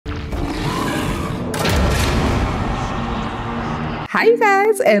Hi you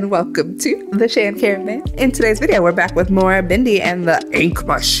guys, and welcome to the ShanCaravan. In today's video, we're back with more Bendy and the ink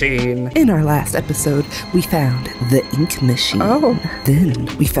machine. In our last episode, we found the ink machine. Oh. Then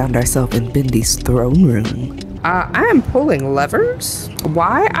we found ourselves in Bendy's throne room. I am pulling levers.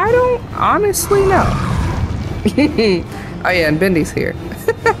 Why? I don't honestly know. Oh yeah, and Bendy's here.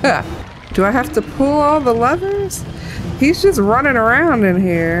 Do I have to pull all the levers? He's just running around in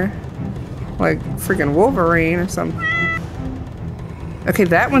here like freaking Wolverine or something. Okay,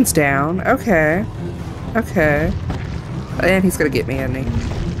 that one's down. Okay. Okay. And he's gonna get me, isn't he?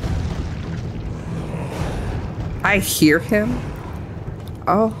 I hear him.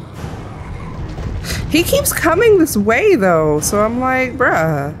 Oh. He keeps coming this way, though, so I'm like,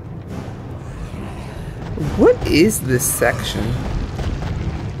 bruh. What is this section?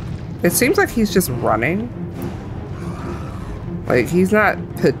 It seems like he's just running. Like, he's not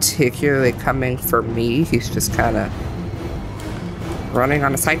particularly coming for me. He's just kind of running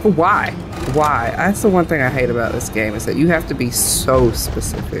on a cycle. Why? Why? That's the one thing I hate about this game, is that you have to be so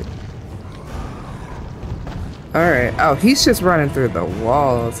specific. Alright. Oh, he's just running through the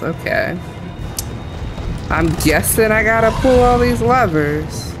walls. Okay. I'm guessing I gotta pull all these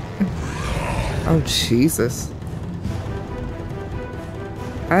levers. Oh, Jesus.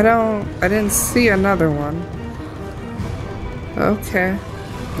 I didn't see another one. Okay.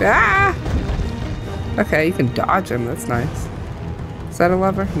 Ah! Okay, you can dodge him. That's nice. Is that a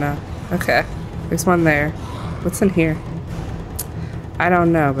lever? No. Okay. There's one there. What's in here? I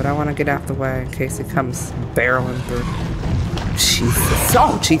don't know, but I want to get out the way in case he comes barreling through. Jesus.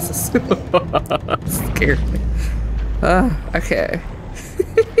 Oh, Jesus. Scared me. Okay.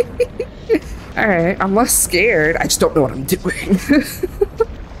 Alright, I'm less scared. I just don't know what I'm doing.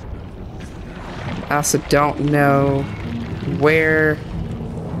 I also don't know where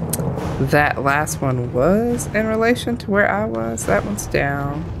that last one was in relation to where I was. That one's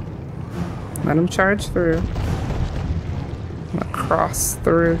down. Let him charge through. I'm gonna cross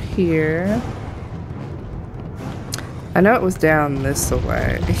through here. I know it was down this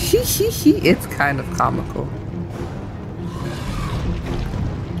way. It's kind of comical.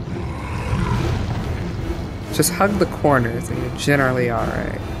 Just hug the corners and you're generally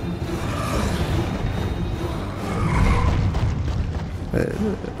alright.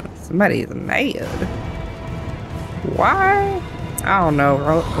 Somebody's mad. Why? I don't know.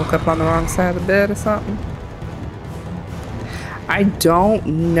 Woke up on the wrong side of the bed or something. I don't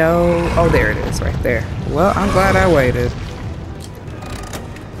know. Oh, there it is right there. Well, I'm glad I waited.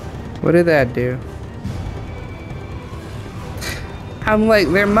 What did that do? I'm like,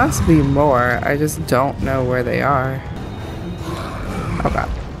 there must be more. I just don't know where they are. Oh, God.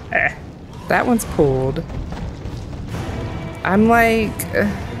 That one's pulled. I'm like,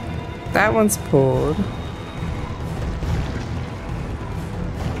 that one's pulled.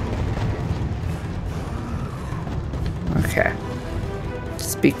 Okay.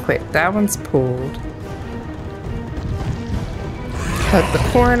 Just be quick. That one's pulled. Hug the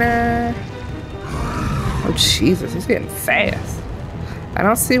corner. Oh, Jesus. He's getting fast. I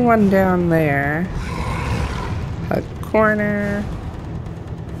don't see one down there. Hug the corner.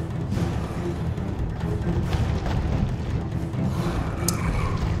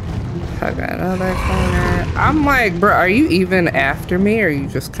 Hug another corner. I'm like, bro, are you even after me, or are you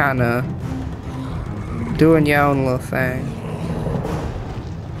just kind of doing your own little thing?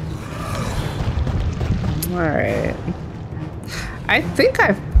 Alright. I think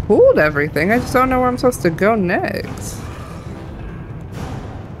I've pulled everything. I just don't know where I'm supposed to go next.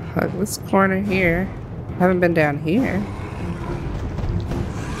 Hug this corner here. Haven't been down here.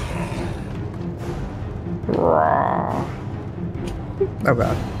 Raw. Oh,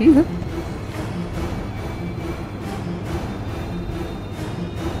 God.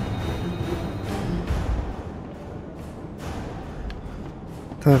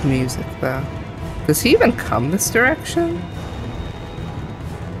 The music, though. Does he even come this direction?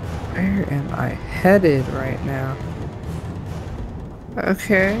 Where am I headed right now?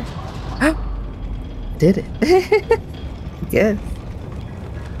 Okay. Did it. Yes.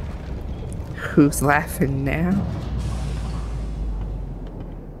 Who's laughing now?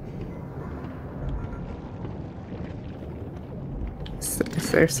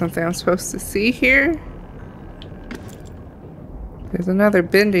 Is there something I'm supposed to see here? There's another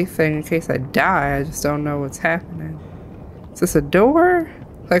bendy thing in case I die. I just don't know what's happening. Is this a door?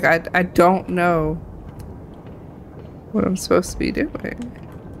 Like, I don't know what I'm supposed to be doing.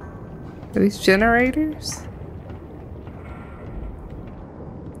 Are these generators?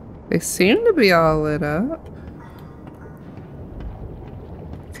 They seem to be all lit up.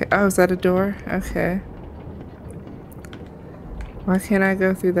 Okay. Oh, is that a door? Okay. Why can't I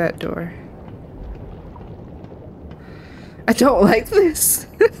go through that door? I don't like this.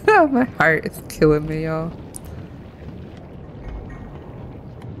 My heart is killing me, y'all.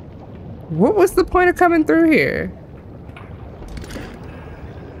 What was the point of coming through here?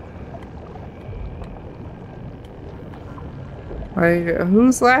 Like,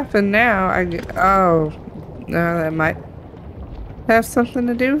 who's laughing now? Oh, no, that might have something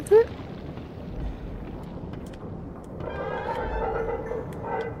to do with it.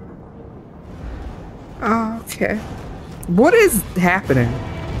 Oh, okay. What is happening?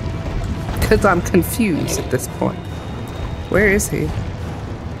 Because I'm confused at this point. Where is he?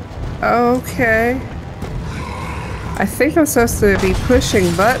 Okay. I think I'm supposed to be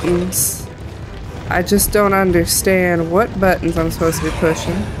pushing buttons. I just don't understand what buttons I'm supposed to be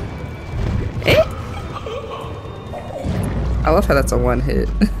pushing. Eh? I love how that's a one hit.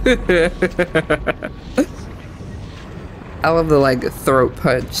 I love the like throat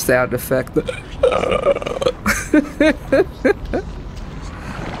punch sound effect.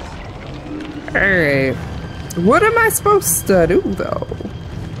 Alright. What am I supposed to do though?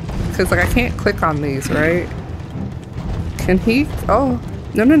 Because like I can't click on these, right? Can he? Oh,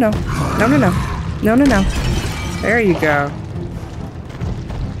 no, no, no. No, no, no. No, no, no. There you go.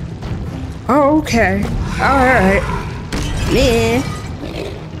 Oh, okay. Alright. Meh.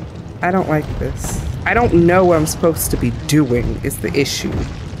 I don't like this. I don't know what I'm supposed to be doing is the issue.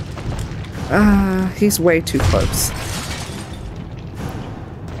 He's way too close.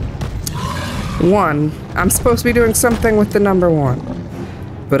 One. I'm supposed to be doing something with the number 1.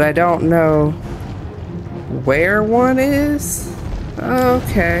 But I don't know where 1 is.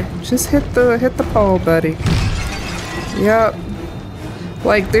 Okay. Just hit the pole, buddy. Yup.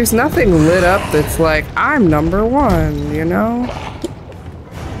 Like, there's nothing lit up that's like, I'm number 1, you know?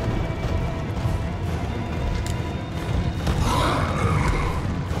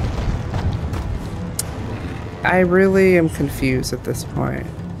 I really am confused at this point.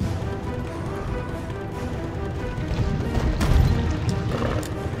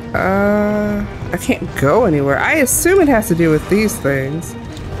 I can't go anywhere. I assume it has to do with these things.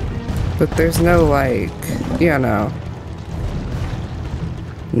 But there's no, like, you know,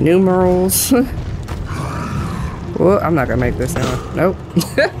 numerals. Well, I'm not gonna make this now. Nope.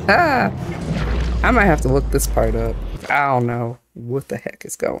 I might have to look this part up. I don't know what the heck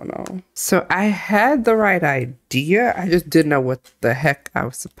is going on. So I had the right idea. I just didn't know what the heck I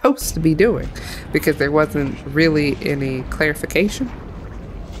was supposed to be doing because there wasn't really any clarification.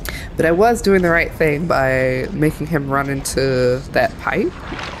 But I was doing the right thing by making him run into that pipe.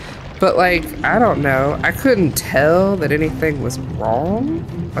 But like, I don't know. I couldn't tell that anything was wrong.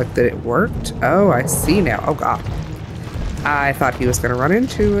 Like that it worked. Oh, I see now. Oh God. I thought he was gonna run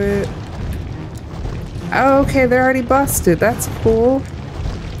into it. Okay, they're already busted. That's cool.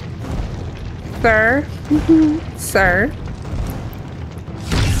 Sir. Sir.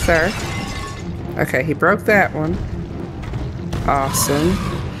 Sir. Okay, he broke that one. Awesome.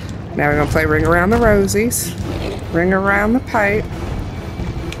 Now we're gonna play Ring Around the Rosies. Ring Around the Pipe.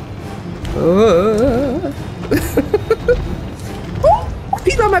 Oh,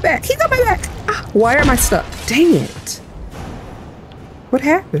 he's on my back. He's on my back. Ah, why am I stuck? Dang it. What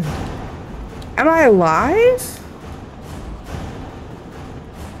happened? Am I alive?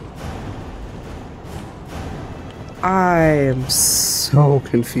 I am so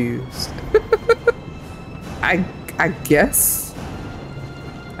confused. I guess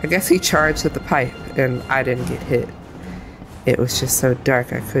he charged at the pipe and I didn't get hit. It was just so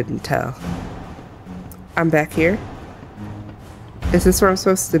dark I couldn't tell. I'm back here. Is this where I'm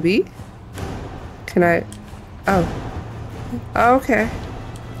supposed to be? Can I? Oh. Oh, okay.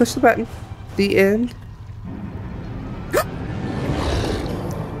 Push the button. The end.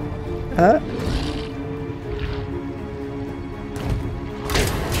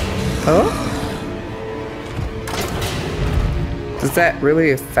 Oh? Does that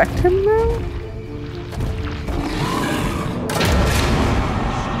really affect him though?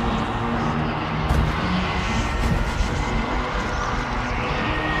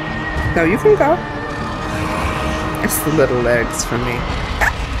 No, you can go. It's the little legs for me.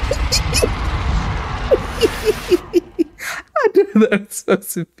 I know that's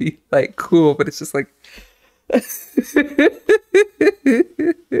supposed to be like cool, but it's just like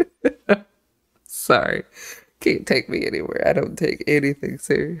sorry. Can't take me anywhere. I don't take anything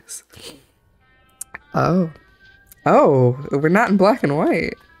serious. Oh. Oh, we're not in black and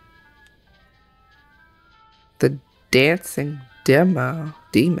white. The dancing demon.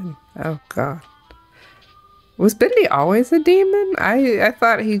 Oh God. Was Bendy always a demon? I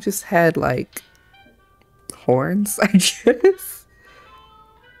thought he just had like horns, I guess.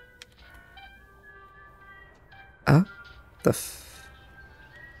 Oh, this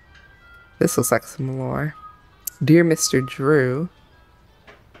looks like some lore. Dear Mr. Drew.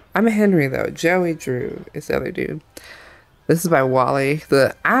 I'm a Henry, though. Joey Drew is the other dude. This is by Wally,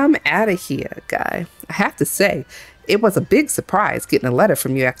 the I'm outta here guy. I have to say, it was a big surprise getting a letter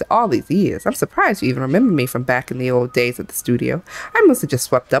from you after all these years. I'm surprised you even remember me from back in the old days at the studio. I must have just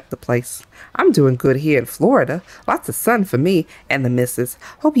swept up the place. I'm doing good here in Florida. Lots of sun for me and the missus.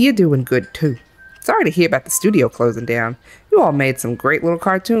 Hope you're doing good, too. Sorry to hear about the studio closing down. You all made some great little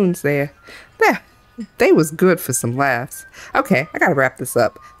cartoons there. They was good for some laughs. Okay, I gotta wrap this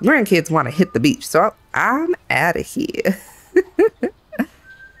up. The grandkids want to hit the beach, so I'm out of here.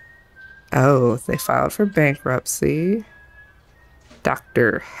 Oh, they filed for bankruptcy.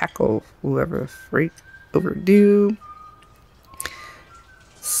 Dr. Heckle, whoever the freak, overdue.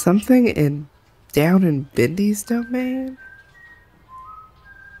 Something down in Bendy's domain?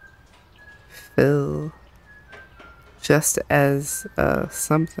 Phil. Just as,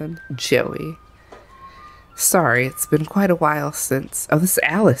 something. Joey. Sorry, it's been quite a while since... Oh, this is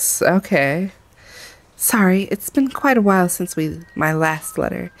Alice. Okay. Sorry, it's been quite a while since my last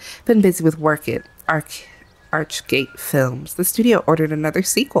letter. Been busy with work at Archgate Films. The studio ordered another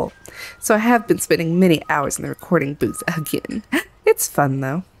sequel. So I have been spending many hours in the recording booth again. It's fun,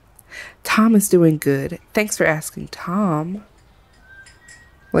 though. Tom is doing good. Thanks for asking, Tom.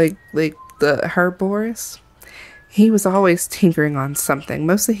 Like her Boris? He was always tinkering on something.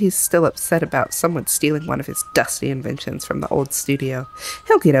 Mostly he's still upset about someone stealing one of his dusty inventions from the old studio.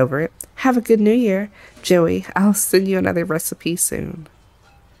 He'll get over it. Have a good New Year. Joey, I'll send you another recipe soon.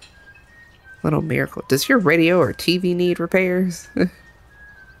 Little miracle. Does your radio or TV need repairs?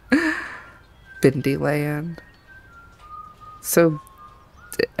 Bendy land. So,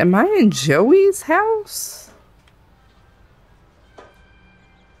 am I in Joey's house?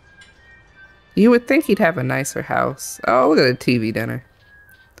 You would think he'd have a nicer house. Oh, look at the TV dinner.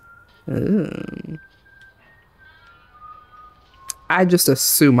 Ooh. I just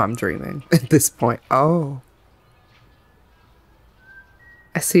assume I'm dreaming at this point. Oh.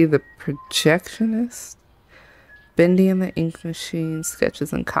 I see the projectionist. Bendy and the ink machine.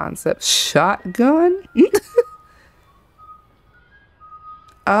 Sketches and concepts. Shotgun?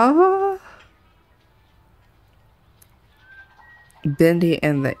 Bendy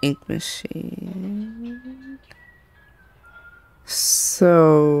and the ink machine.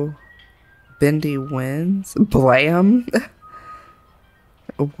 So, Bendy wins? Blam?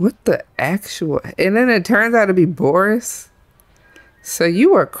 What the actual... And then it turns out to be Boris? So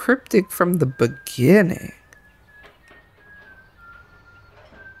you are cryptic from the beginning.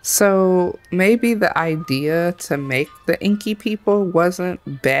 So maybe the idea to make the inky people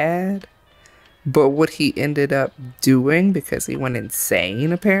wasn't bad, but what he ended up doing, because he went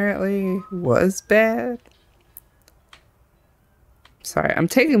insane apparently, was bad. Sorry, I'm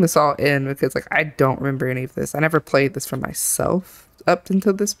taking this all in because like I don't remember any of this. I never played this for myself up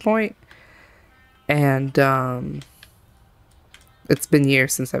until this point. And it's been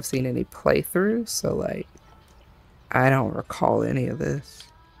years since I've seen any playthroughs, so like I don't recall any of this.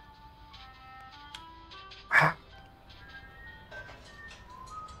 Wow.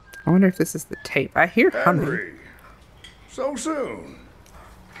 I wonder if this is the tape. I hear humming. Henry, so soon.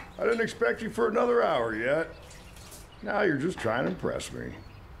 I didn't expect you for another hour yet. Now you're just trying to impress me.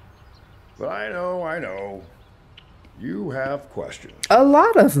 But I know. You have questions. A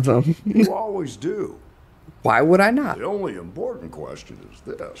lot of them. You always do. Why would I not? The only important question is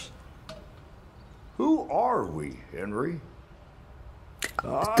this. Who are we, Henry?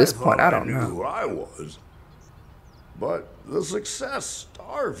 At this point, I don't know who I was. But the success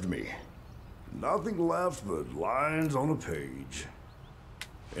starved me. Nothing left but lines on a page.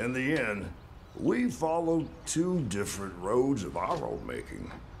 In the end, we followed two different roads of our own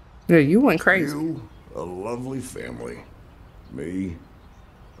making. Yeah, you went crazy. You, a lovely family. Me,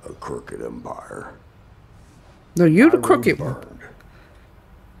 a crooked empire. No, you the crooked one.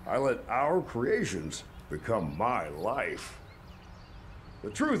 I let our creations become my life. The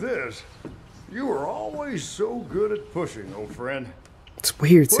truth is, you were always so good at pushing, old friend. It's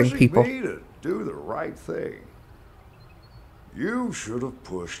weird seeing people. Pushing me to do the right thing. You should have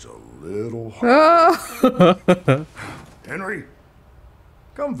pushed a little harder. Henry,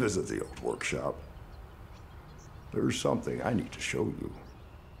 come visit the old workshop. There's something I need to show you.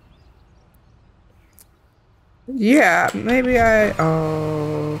 Yeah, maybe I...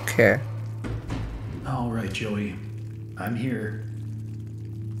 Okay. All right, Joey. I'm here.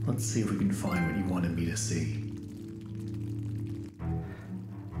 Let's see if we can find what you wanted me to see.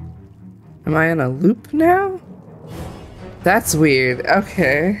 Am I in a loop now? That's weird.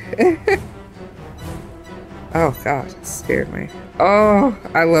 Okay. Oh god, it scared me. Oh,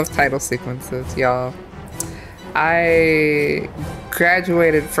 I love title sequences, y'all. I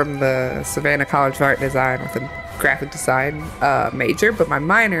graduated from the Savannah College of Art and Design with a graphic design major, but my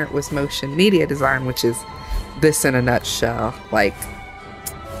minor was motion media design, which is this in a nutshell. Like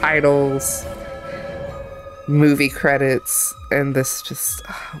titles, movie credits, and this just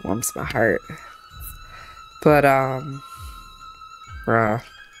warms my heart. But bruh.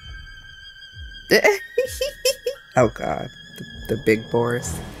 Oh god, the big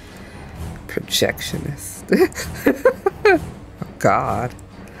boars. Projectionist. Oh god.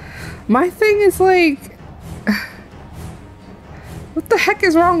 My thing is like, what the heck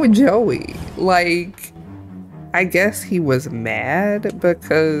is wrong with Joey? Like, I guess he was mad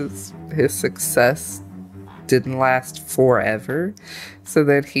because his success didn't last forever. So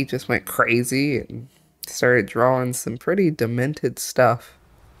then he just went crazy and started drawing some pretty demented stuff.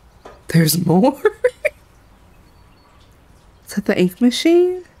 There's more? Is that the ink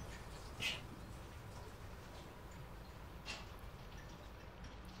machine?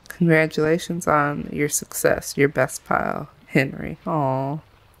 Congratulations on your success, your best pal, Henry. Aw.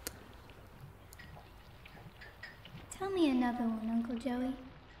 Tell me another one, Uncle Joey.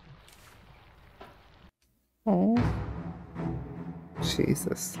 Oh,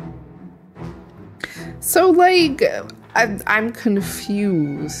 Jesus. So, like, I'm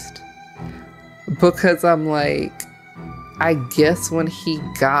confused because I'm like, I guess when he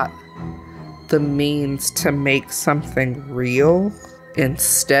got the means to make something real,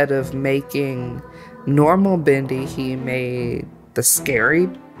 instead of making normal Bendy, he made the scary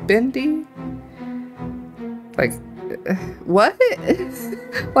Bendy. Like, what?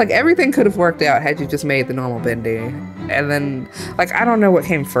 Like, everything could have worked out had you just made the normal Bendy. And then, like, I don't know what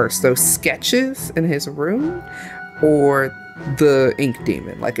came first, those sketches in his room or the ink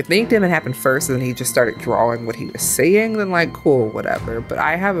demon. Like, if the ink demon happened first and then he just started drawing what he was seeing, then like, cool, whatever. But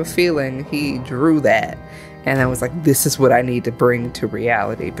I have a feeling he drew that and I was like, this is what I need to bring to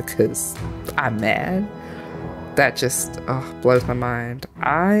reality because I'm mad. That just blows my mind.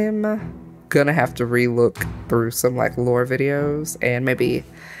 I'm gonna have to re-look through some like lore videos and maybe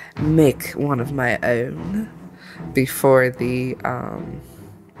make one of my own before the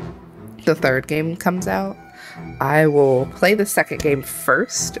third game comes out. I will play the second game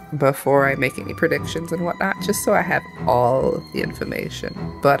first before I make any predictions and whatnot, just so I have all of the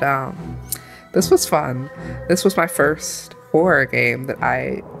information. But this was fun. This was my first horror game that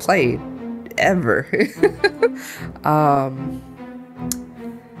I played ever.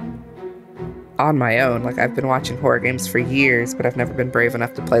 On my own. Like, I've been watching horror games for years, but I've never been brave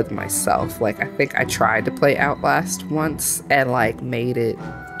enough to play them myself. Like, I think I tried to play Outlast once and like made it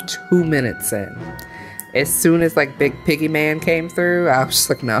 2 minutes in. As soon as like Big Piggy Man came through, I was just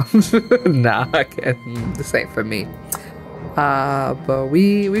like, no, nah, I can't. This ain't for me. But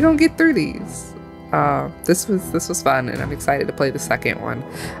we gonna get through these. This was fun, and I'm excited to play the second one.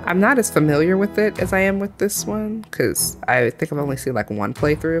 I'm not as familiar with it as I am with this one, because I think I've only seen like one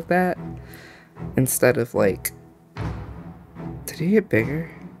playthrough of that. Instead of like, did he get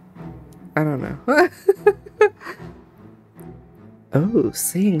bigger? I don't know. Oh,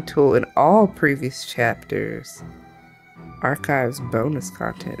 seeing tool in all previous chapters. Archives bonus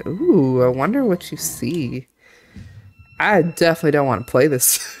content. Ooh, I wonder what you see. I definitely don't want to play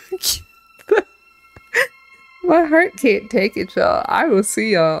this. My heart can't take it, y'all. I will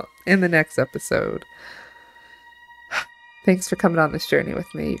see y'all in the next episode. Thanks for coming on this journey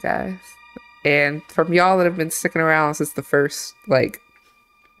with me, you guys. And from y'all that have been sticking around since the first, like,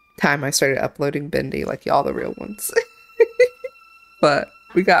 time I started uploading Bendy, like, y'all the real ones. But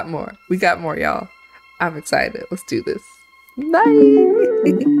we got more. We got more, y'all. I'm excited. Let's do this.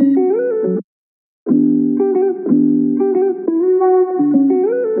 Bye!